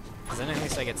 Cause then at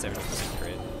least I get 70%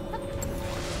 crit.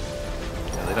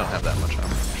 Yeah, they don't have that much armor.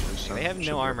 Actually, so They have should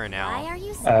no be- armor Why now. are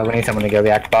you so We need someone to go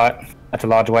react bot. That's a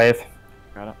large wave.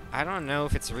 Got it. I don't know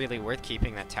if it's really worth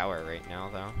keeping that tower right now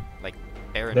though. Like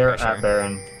Baron They're pressure. at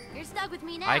Baron. You're stuck with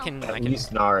me now. I can. At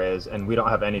least Nara is, and we don't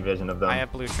have any vision of them. I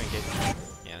have blue trinket.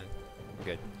 Yeah, I'm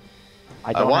good.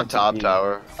 I I want have top TP.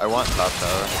 tower. I want top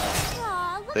tower.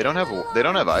 Aw, look They don't at have my they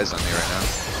don't have love. eyes on me right now.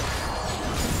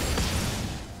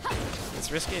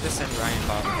 It's risky to send Ryan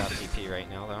bot without TP right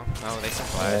now though. Oh, they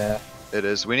supplied. Yeah. It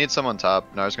is. We need someone top.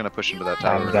 Nara's gonna push into that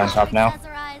I'm tower. down top now.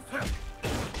 Accessorize.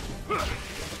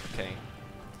 Okay.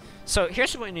 So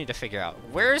here's what we need to figure out.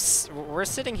 We're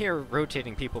sitting here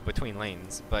rotating people between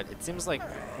lanes, but it seems like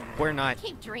we're not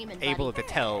Keep dreaming, able buddy. to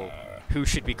tell who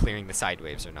should be clearing the side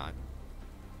waves or not.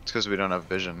 It's because we don't have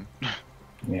vision.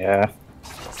 Yeah.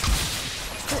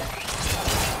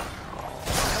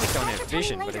 We don't have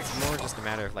vision, but it's more just a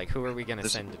matter of like who are we gonna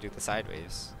This- send to do the side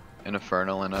waves. An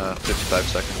Infernal in 55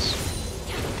 seconds.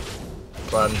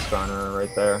 Vlad and Skarner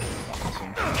right there.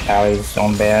 Alley's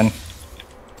on ban.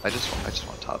 I just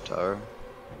want top tower.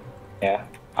 Yeah.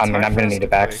 I mean, hard I'm for gonna us need to it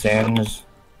back push. soon.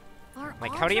 Are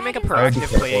Like, all how do you make a dragons- I would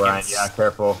be proactive play careful, Ryan. against? Yeah,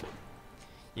 careful.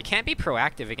 You can't be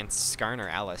proactive against Skarn or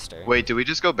Alistair. Wait, do we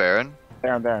just go Baron?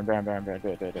 Baron. Do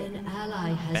it. An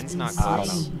ally has Ben's been not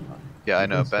slain. Yeah, I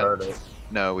know. We can start Ben. it.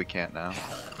 No, we can't now.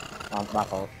 My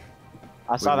fault.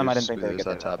 I saw them. I didn't think we they would lose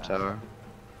get that top tower.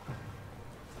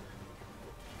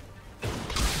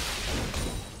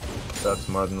 That's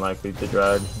more than likely to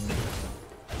drag.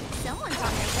 Someone's on their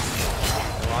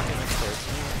best. They're walking next towards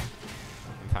me.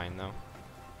 I'm fine though.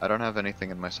 I don't have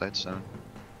anything in my sight zone.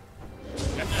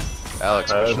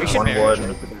 Alex, There's We should one Baron. ward and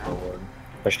we could go ward.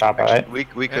 Push top, alright? we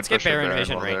could Let's get push our Baron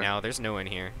vision while right they're- now. There's no one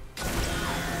here.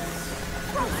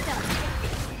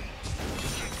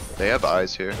 They have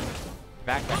eyes here.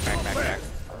 Back.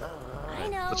 I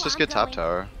know. Let's just I'm get top going.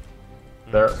 tower.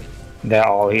 They're They're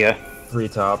all here. 3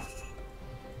 top.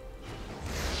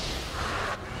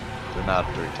 They're not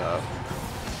 3 top.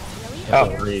 Really? Oh.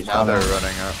 Peter? 3. Now they're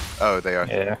running up. Oh, they are.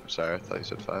 Yeah. Sorry, I thought you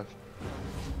said 5.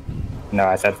 No,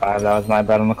 I said 5. That was my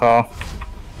bad on the call.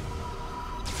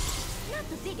 Not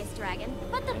the biggest dragon,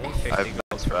 but the Only best. 50 I've-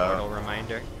 goals for Mortal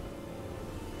Reminder.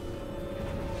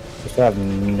 We still have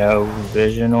no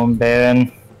vision on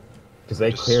Baron. Because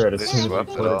they clear it as They soon as we swept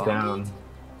it put it all. down.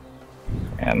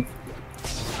 And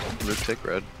Luke, take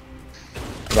red.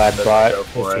 Vlad Let's brought go his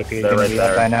for it. TP is They're gonna right be up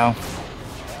there. by now.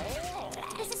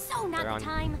 This is so They're not on. the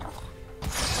time.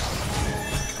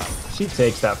 She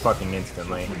takes that fucking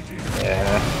instantly.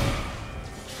 Yeah.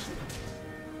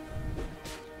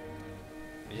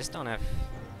 We just don't have.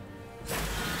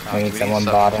 We need we someone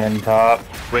need bottom and top.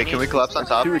 Wait, can we collapse on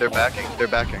top? They're backing. They're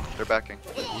backing. They're backing.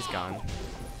 He's gone.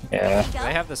 Yeah.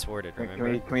 They have this warded, Can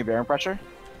remember? we Baron pressure?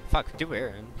 Fuck, do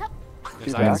Aaron.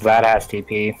 He's I mean, back. Vlad has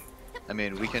TP. I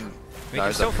mean, we can. We No, can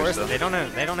it's still up here force still. it.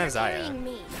 They don't have Zaya. Carrying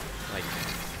me. Like,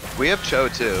 We have Cho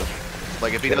too.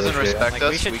 Like if he Yeah, doesn't yeah. respect Like, we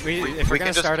us, should- we if we're can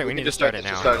gonna just start it, we can need to just start it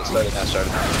just now. Start it now. Start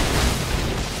it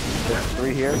now. There's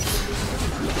 3 here.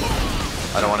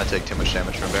 I don't want to take too much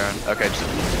damage from Baron. Okay, just.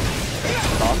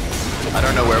 I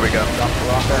don't know where we go. We're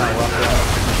off there, we're off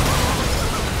there.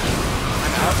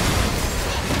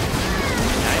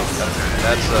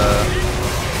 That's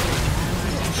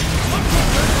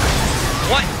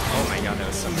what? Oh my god, that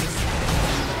was so much.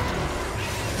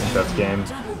 I think that's game.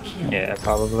 Yeah,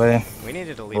 probably. We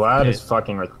needed to leave. Vlad the is pit.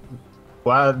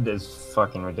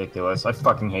 fucking ridiculous. I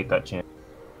fucking hate that champ.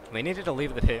 We needed to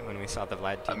leave the pit when we saw the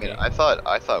Vlad TP. I mean, I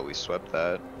thought we swept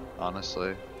that,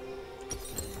 honestly.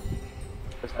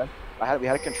 What's that? We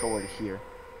had a controller here.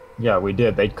 Yeah, we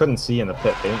did. They couldn't see in the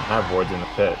pit. They didn't have wards in the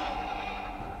pit.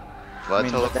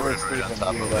 Vlad but they were teleported right on asleep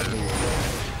top and of you it. left me.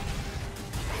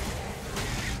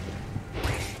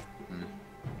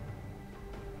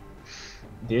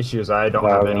 The issue is I don't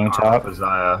Wow, have any on top. for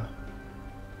Zaya.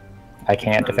 I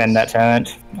can't defend that turret.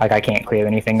 Like, I can't clear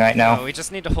anything right No, now. we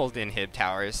just need to hold in Hib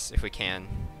towers if we can.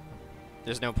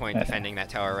 There's no point Yeah. defending that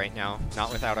tower right now,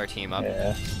 not without our team up.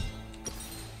 Yeah.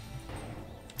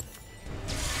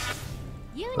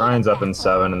 You need Ryan's a up in backup.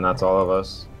 7, and that's all of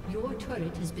us. Your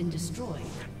turret has been destroyed.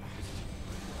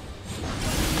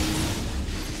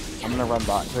 I'm gonna run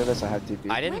bot and clear this. I have TP.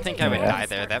 I didn't think I would Yeah. die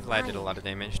there. That Vlad did a lot of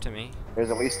damage to me. There's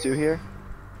at least 2 here.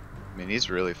 I mean, he's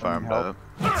really farmed help.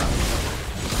 up.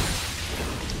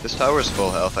 This tower is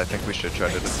full health. I think we should try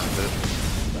to defend it.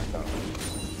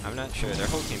 I'm not sure. Their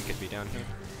whole team could be down here.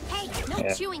 Hey, no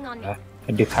Yeah. chewing on me.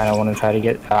 I do kind of want to try to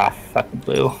get. Fucking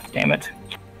blue. Damn it.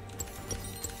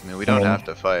 I mean, we don't Yeah. have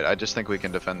to fight. I just think we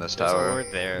can defend this There's a tower. ward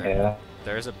there. Yeah.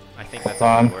 There's a. I think that's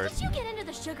Hold a on. ward. Did you get into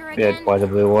the sugar Yeah, again? it was a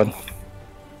blue ward.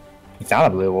 It's not a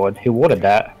blue ward. Who warded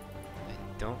that?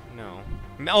 Don't know.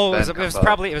 Oh, it was, Ben, it was come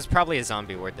probably a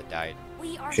zombie ward that died.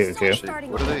 We are Shoot, so shoot.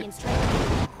 starting What with are they- getting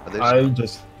straight. Are they I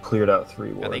just cleared out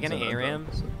 3 wards. Are they gonna and I'm ARAM?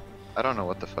 done. I don't know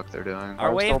what the fuck they're doing. Our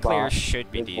I'm wave still clear bot.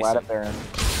 should be There's Vlad up decent. there.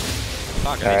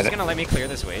 Fuck, are they Alright. just gonna let me clear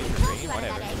this wave for free? Glad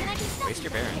Whatever. that egg, and I can still Waste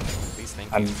your Baron. Please,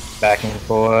 thank I'm you. backing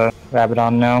for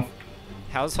Rabadon now.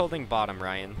 How's holding bottom,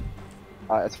 Ryan?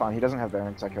 It's fine. He doesn't have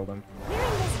Baron because I killed him.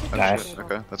 clearing this Oh, Nice. shit.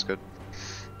 Okay, that's good.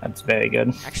 That's very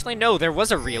good. Actually, no, there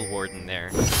was a real warden there.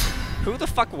 Who the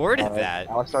fuck warded that?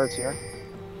 Alex starts here.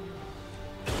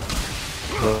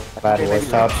 Bad was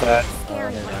top set.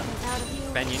 Scared what comes out of you.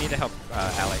 Ben, you need to help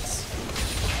Alex.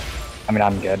 I mean,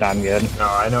 I'm good. I'm good. No,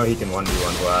 I know he can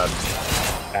 1v1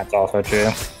 Vlad. That's also true.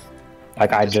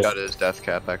 Like, I He's just. got his death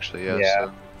cap actually. Yeah. Yeah.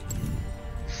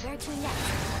 Where to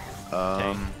next?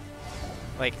 So,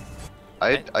 Like,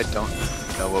 I don't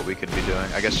know what we could be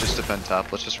doing. I guess just defend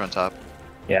top. Let's just run top.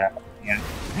 Yeah. Yeah.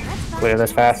 Let's Clear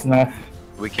this fast enough.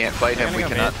 We can't fight him. They're We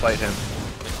gonna go cannot mid. fight him.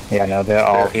 Yeah, no, they're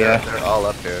all here. They're all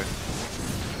up here.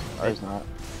 Or he's not.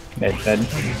 Mid, mid.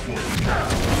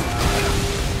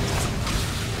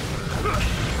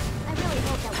 I really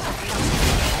hope that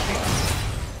was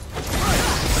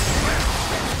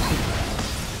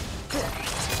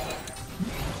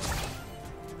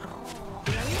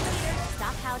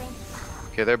Stop pouting.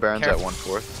 Okay, their Baron's Careful. at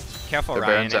 1/4. careful, The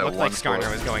Ryan. Baron's It at looked like 1/4.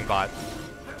 Skarner was going bot.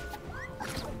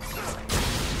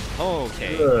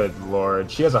 Okay. Good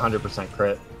lord. She has 100%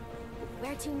 crit.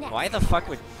 Where to next? Why the fuck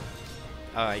would...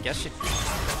 I guess she...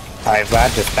 Alright,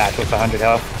 Vlad just back with 100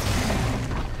 health.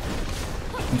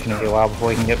 It's gonna be a while before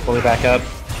we can get fully back up.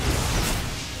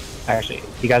 Actually,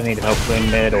 you guys need help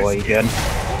clean mid, or you good?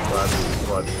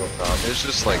 Vlad's still top. There's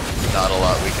just like not a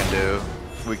lot we can do.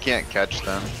 We can't catch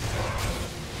them.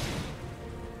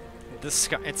 It's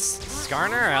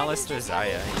Skarner, Alistair,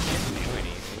 Zaya. You can't do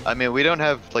anything. I mean, we don't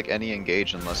have like any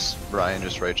engage unless Ryan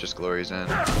just righteous glories in.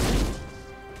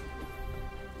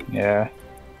 Yeah.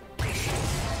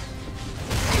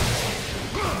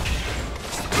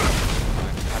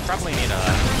 I probably need a...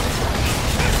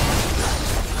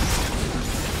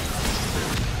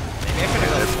 Maybe I could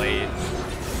have go late.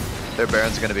 Their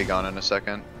Baron's gonna be gone in a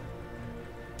second.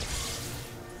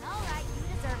 Alright, you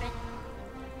deserve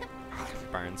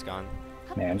it. Baron's gone.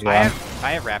 Man's I gone.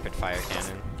 have rapid fire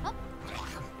cannon.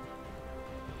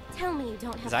 Tell me you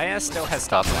don't have Zaya plans. still has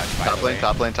Top stopwatch. by top the lane, way.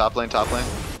 top lane, top lane, top lane.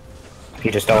 He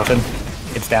just ulted.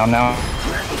 It's down now.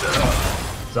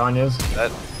 Zanya's. That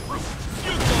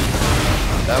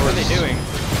What are was they doing?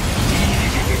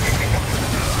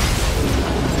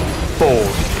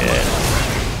 Bullshit.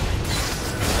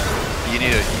 You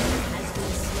need a.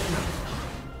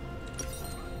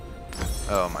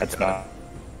 Oh my That's god.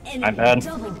 not bad.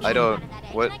 I don't.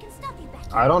 What?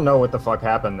 I don't know what the fuck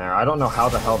happened there. I don't know how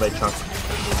the hell they chunked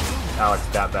Alex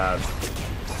that bad.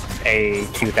 A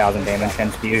 2,000 damage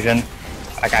transfusion.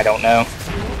 Like, I don't know.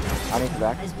 I need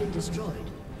back. Has been destroyed.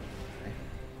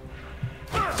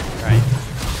 Right.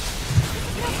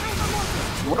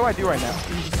 What do I do right now?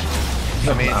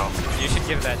 I mean, You should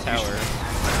give that tower.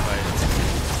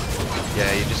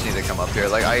 yeah, you just need to come up here.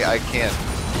 Like I can't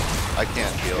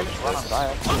deal with Run on this.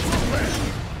 Zaya.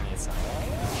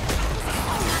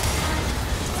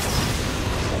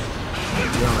 You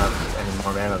don't have any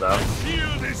more mana though.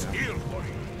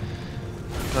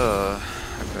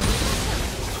 Okay.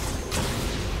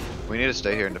 We need to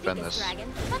stay here and defend this.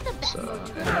 So,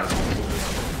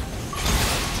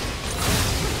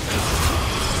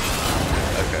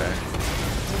 okay.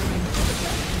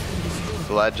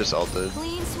 Vlad just ulted.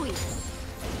 Clean sweep.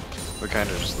 We kind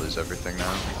of just lose everything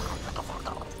now.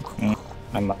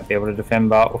 I might be able to defend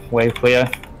bot wave clear.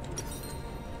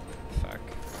 Fuck.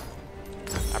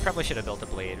 I probably should have built a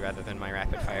blade rather than my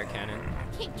rapid fire cannon.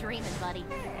 Keep dreaming, buddy.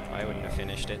 I wouldn't have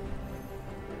finished it.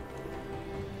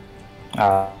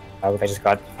 I just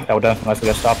got Elder, unless we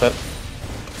gotta stop it.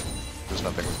 There's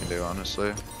nothing we can do,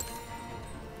 honestly.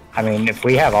 I mean, if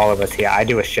we have all of us here, I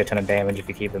do a shit ton of damage if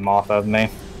you keep them off of me.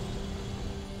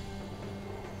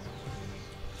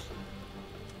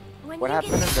 What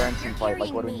happened in during team fight?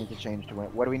 Like, what do we need to change to win?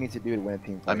 What do we need to do to win a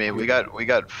team fight? I mean, we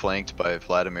got flanked by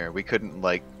Vladimir. We couldn't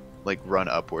like run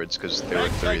upwards because there were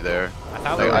 3 there. I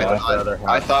thought Like, we were.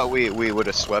 I thought we would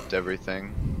have swept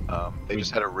everything. They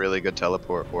just had a really good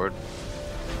teleport board.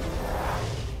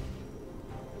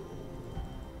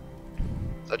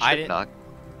 That I should didn't- knock.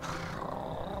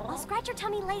 I'll scratch your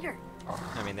tummy later.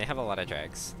 I mean, they have a lot of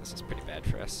drags. This is pretty bad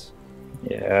for us.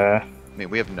 Yeah. I mean,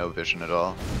 we have no vision at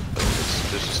all.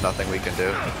 There's just nothing we can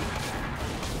do.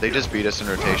 They just beat us in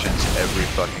rotations every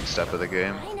fucking step of the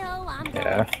game. I know, I'm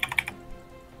Yeah.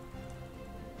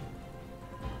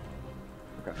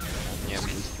 Okay. Yeah.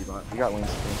 We got wings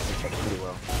pretty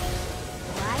well.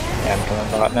 Yeah, I'm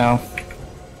coming bot now.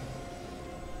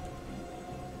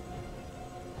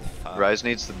 Fuck. Ryze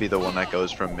needs to be the one that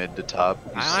goes from mid to top.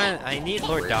 I need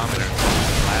Lord Dominant.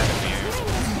 Vladimir.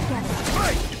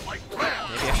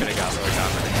 Maybe I should have got Lord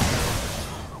Dominant.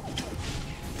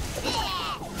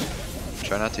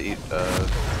 Try not to eat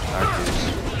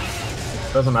Arcus.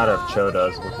 Doesn't matter if Cho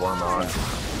does with Warmog.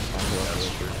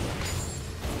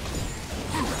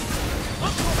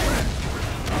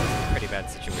 Pretty bad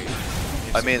situation.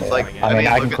 I mean, like, I mean,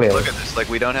 I can clear look at this. Like,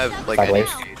 we don't have like sideways.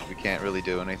 any engage. We can't really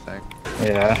do anything.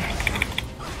 Yeah.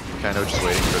 We're kind of just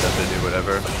waiting for them to do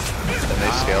whatever. And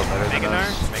they scaled better than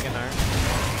us. Meganar.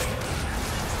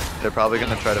 They're probably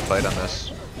gonna try to fight on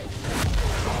this.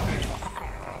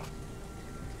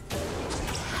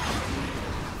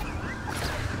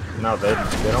 No, they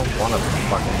don't want to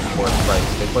fucking force fight.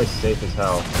 They play safe as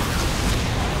hell. I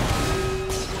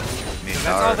mean, That's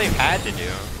all they've had to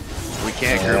do. we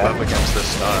can't group up against this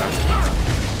star.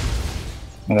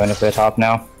 I'm going to the top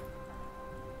now.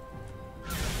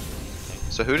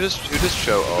 So who does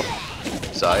show up?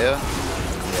 Zaya?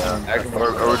 Yeah.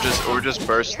 Or just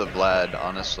burst the Vlad,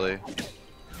 honestly.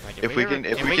 Like, If we can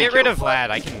get rid of Vlad,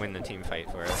 I can win the team fight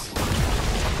for us.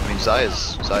 I mean,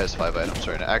 Zaya's 5 items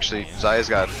right now. Actually, Zaya's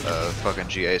got fucking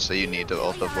GA, so you need to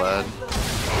ult the Vlad.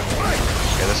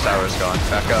 Okay, this tower's gone.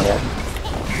 Back up. Yeah.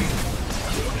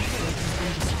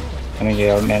 I need to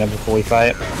get out mana before we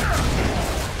fight. I'm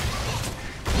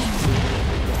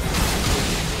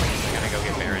gonna go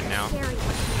get Baron now.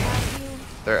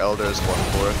 Their Elder is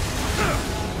 1/4.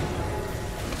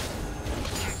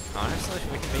 Honestly,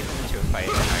 if we can beat them into a fight,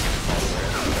 they're not gonna fall for it.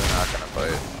 They're not gonna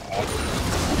fight.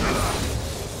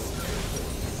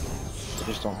 We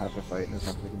just don't have to fight, and there's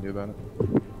nothing we can do about it.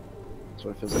 That's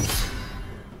what it feels like.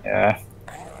 Yeah.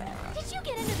 Did you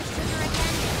get into the sugar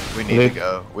again? We need to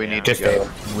go. We need to Just go. stay.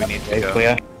 We need to Wave go.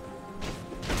 clear.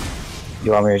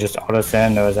 You want me to just auto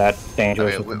send, or is that I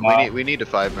dangerous? mean, with the mob? we need to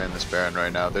 5-man this Baron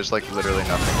right now. There's like literally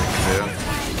nothing we can do.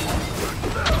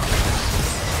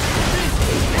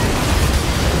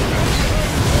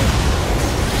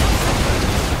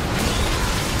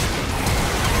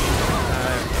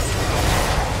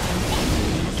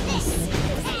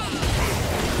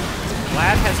 Vlad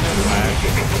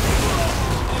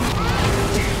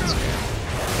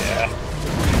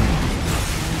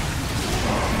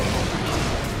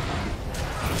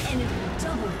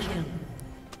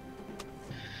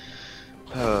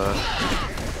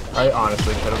I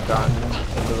honestly could have gotten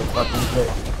into the fucking pit,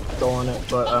 stolen it,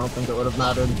 but I don't think it would have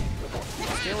mattered.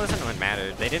 Steal isn't what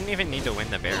mattered. They didn't even need to win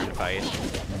the Baron fight.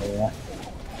 Yeah.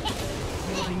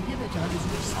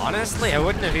 Honestly, I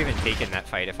wouldn't have even taken that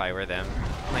fight if I were them.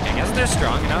 Like, I guess they're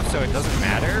strong enough so it doesn't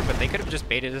matter, but they could have just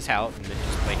baited us out and then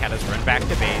just, like, had us run back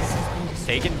to base,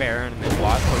 taken Baron, and then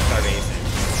pushed our base in.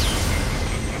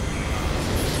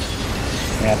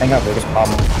 Yeah, I think our biggest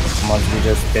problem was we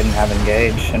just didn't have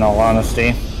engage, in all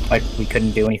honesty. Like, we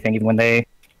couldn't do anything even when they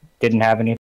didn't have any